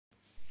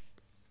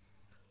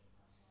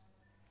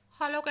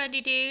Hello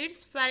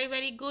candidates,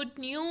 very good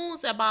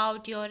news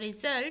about your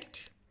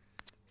result.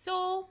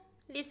 So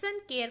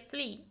listen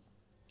carefully.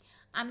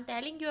 I'm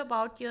telling you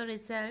about your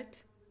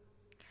result,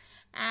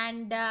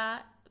 and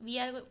we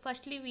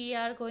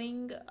are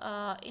going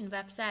in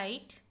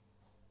website.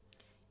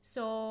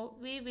 So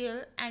we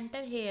will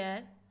enter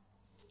here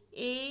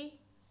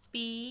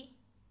apdcl.org,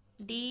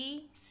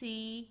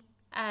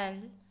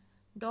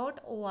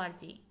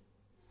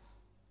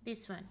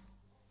 this one,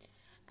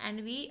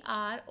 and we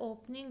are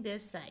opening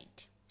this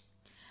site.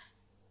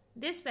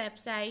 This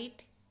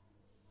website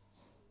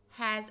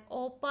has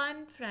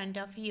opened front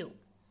of you.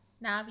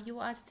 Now you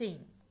are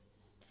seeing.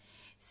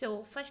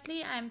 So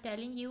firstly I am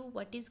telling you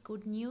what is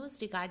good news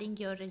regarding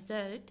your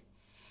result.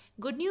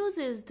 Good news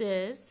is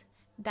this,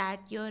 that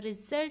your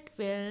result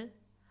will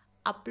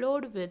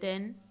upload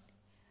within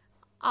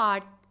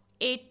 8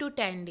 to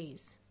 10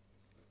 days.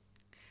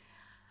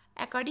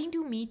 According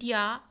to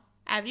media,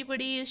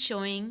 everybody is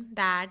showing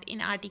that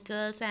in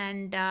articles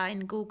and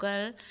in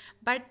Google,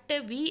 but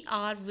we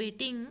are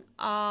waiting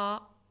a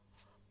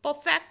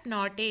perfect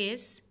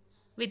notice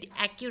with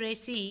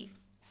accuracy.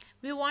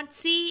 We want to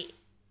see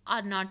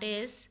a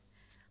notice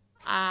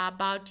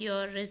about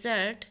your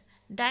result,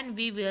 then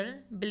we will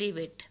believe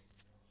it.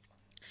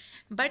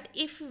 But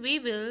if we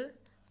will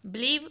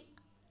believe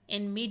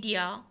in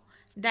media,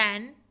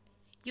 then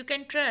you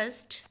can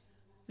trust.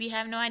 We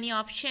have no any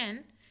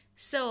option.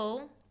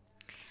 So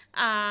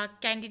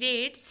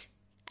candidates,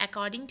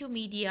 according to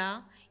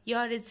media,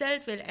 your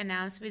result will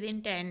announce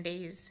within 10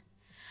 days.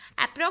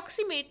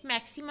 Approximate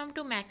maximum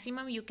to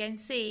maximum, you can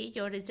say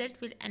your result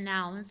will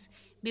announce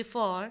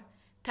before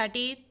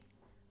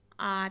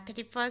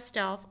 31st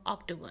of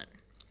October.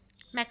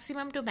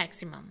 Maximum to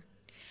maximum.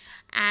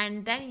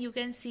 And then you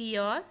can see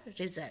your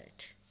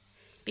result.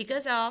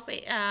 Because of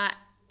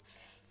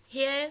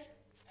here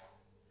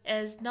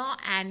is no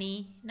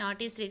any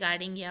notice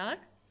regarding your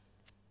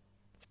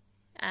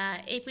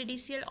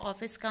Apdcl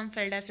office come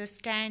field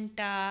assistant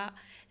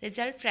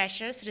result,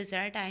 freshers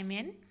result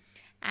and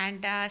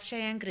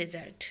Shayank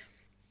result.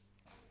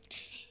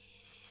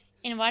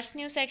 In what's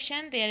new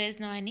section there is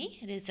no any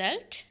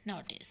result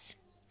notice.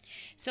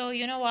 So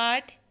you know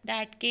what,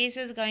 that case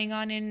is going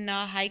on in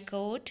High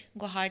Court,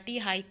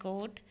 Guwahati High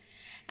Court,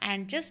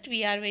 and just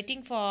we are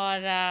waiting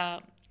for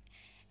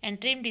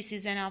interim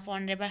decision of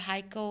Honorable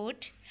High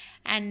Court,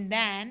 and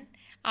then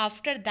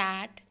after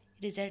that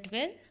result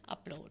will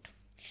upload.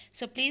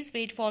 So please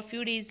wait for a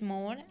few days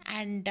more,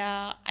 and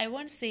I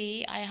won't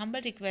say, I humble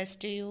request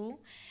to you,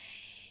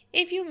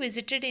 if you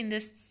visited in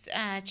this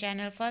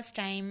channel first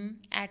time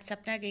at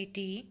Sapna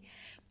Gaiety,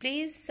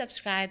 please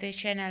subscribe the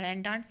channel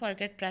and don't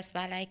forget press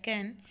bell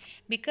icon,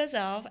 because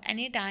of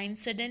any time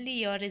suddenly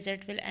your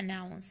result will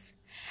announce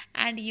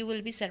and you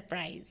will be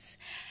surprised.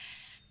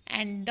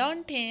 And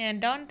don't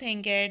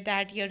think it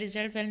that your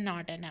result will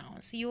not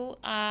announce. You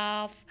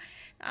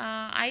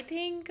I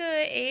think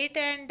 8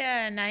 and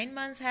 9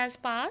 months has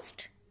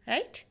passed,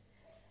 right?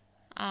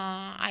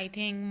 I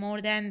think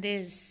more than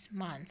this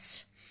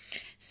months.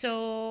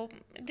 So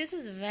this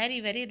is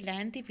very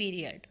lengthy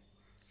period,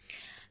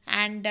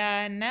 and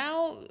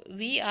now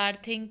we are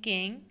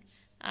thinking,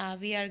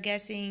 we are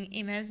guessing,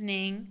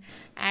 imagining,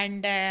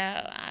 and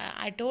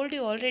I told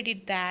you already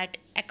that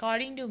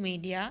according to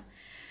media,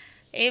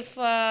 if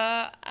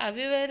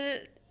we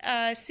will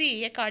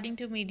see, according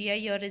to media,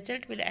 your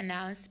result will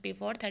announce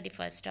before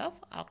 31st of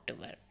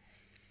October.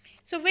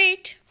 So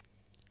wait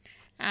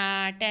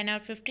 10 or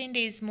 15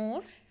 days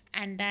more,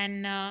 and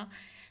then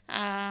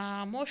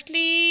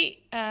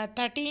mostly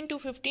 13 to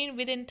 15,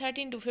 within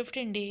 13 to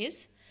 15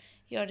 days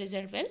your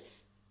result will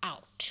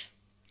out.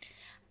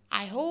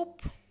 I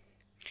hope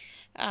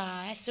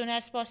as soon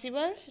as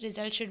possible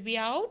result should be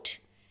out,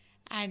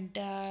 and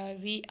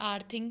we are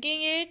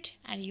thinking it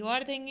and you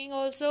are thinking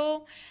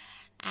also.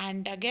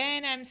 And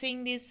again I'm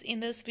saying this in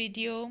this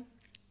video,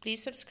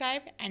 please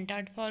subscribe and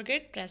don't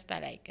forget press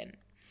bell icon,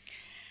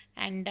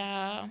 and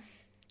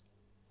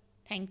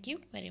thank you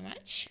very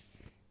much.